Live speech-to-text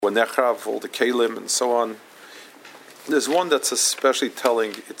nechrav, all the kelim and so on. There's one that's especially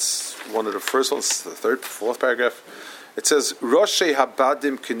telling. It's one of the first ones, the third, fourth paragraph. It says, Roshei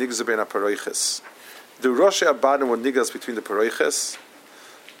habadim kinigza ben ha-paroiches. The Roshei habadim were niggas between the paroiches.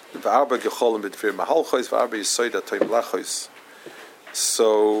 V'arba gecholim b'dvir mahalchois, v'arba yisoida toim lachois.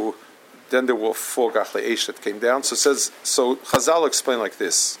 So then there were 4 gachlei eish that came down. So it says, so Chazal explained like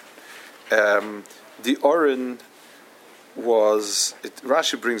this. The Oren was,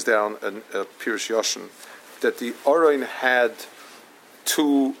 Rashi brings down a Pirush Yoshin, that the Oren had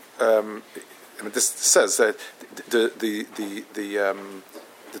 2. This says that the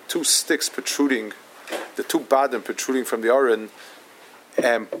 2 sticks protruding, the 2 badim protruding from the Oren,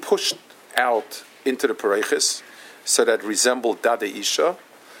 pushed out into the pareiches, so that resembled Dade Isha,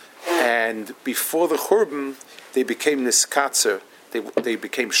 and before the Churban, they became niskatzer. They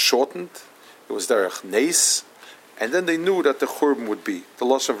became shortened. It was derech neis, and then they knew that the Churban would be. The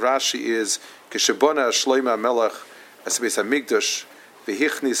loss of Rashi is Kishebona Shloima Melech as Beis Hamikdash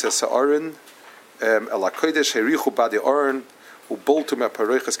v'hichnis es ha'aron el hakodesh herichu badi aron uboltu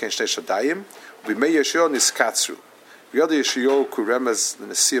me'paroiches ken shnei shadayim u'bimei Yeshua niskatzru v'yada Yeshua kuremez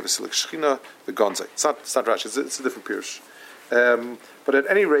l'nesiya v'silik shchina v'gonzai. It's not Rashi. It's a different pirush. But at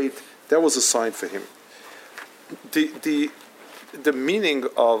any rate, that was a sign for him. The meaning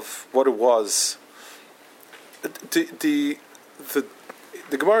of what it was. The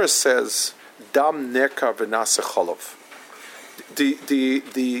Gemara says dam nekar v'nasa cholov.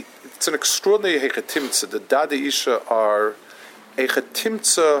 It's an extraordinary hechetimtza. The Dade Isha are a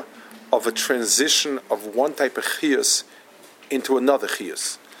hechetimtza of a transition of one type of chiyus into another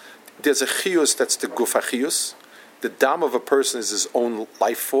chiyus. There's a chiyus that's the gufa chiyus. The dam of a person is his own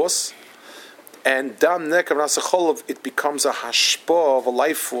life force, and dam nekar v'nasa cholov, it becomes a hashpah of a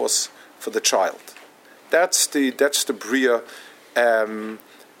life force for the child. That's the bria.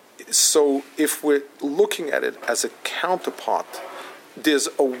 So if we're looking at it as a counterpart, there's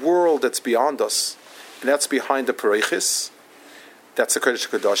a world that's beyond us, and that's behind the pareiches. That's the Kodesh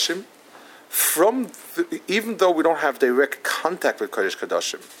Kodoshim. Even though we don't have direct contact with Kodesh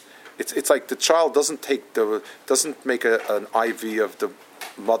Kodoshim, it's like the child doesn't make an IV of the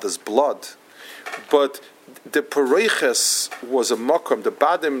mother's blood, but the pareiches was a makom. The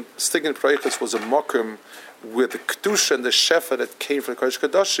badim sticking pareiches was a makom with the kedusha and the shefa that came from the Kodesh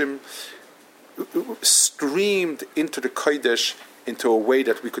Kodoshim streamed into the kodesh into a way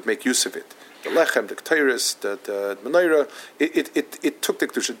that we could make use of it. The lechem, the keteiris, the menorah, it took the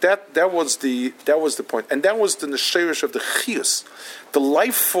kedusha. That was the point, and that was the nesherish of the chiyus. The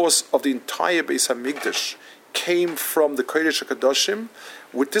life force of the entire Beis Hamikdash came from the Kodesh Kodoshim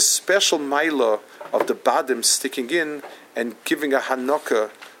with this special maila of the badim sticking in and giving a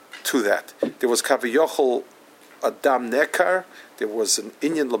hanokah to that. There was kaviyochel a dam nekar. There was an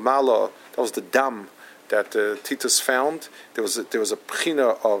inyan lamala. That was the dam that Titus found. There was a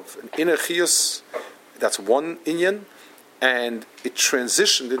pchina of an inner chiyus. That's one inyan, and it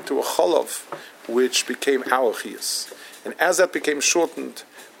transitioned into a cholov, which became our chiyus. And as that became shortened,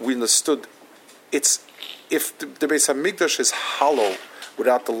 we understood if the Beis Hamikdash is hollow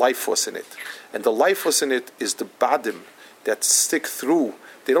without the life force in it, and the life force in it is the badim that stick through.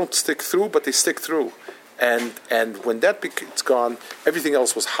 They don't stick through, but they stick through. And when it's gone, everything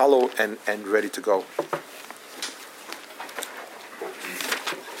else was hollow and ready to go.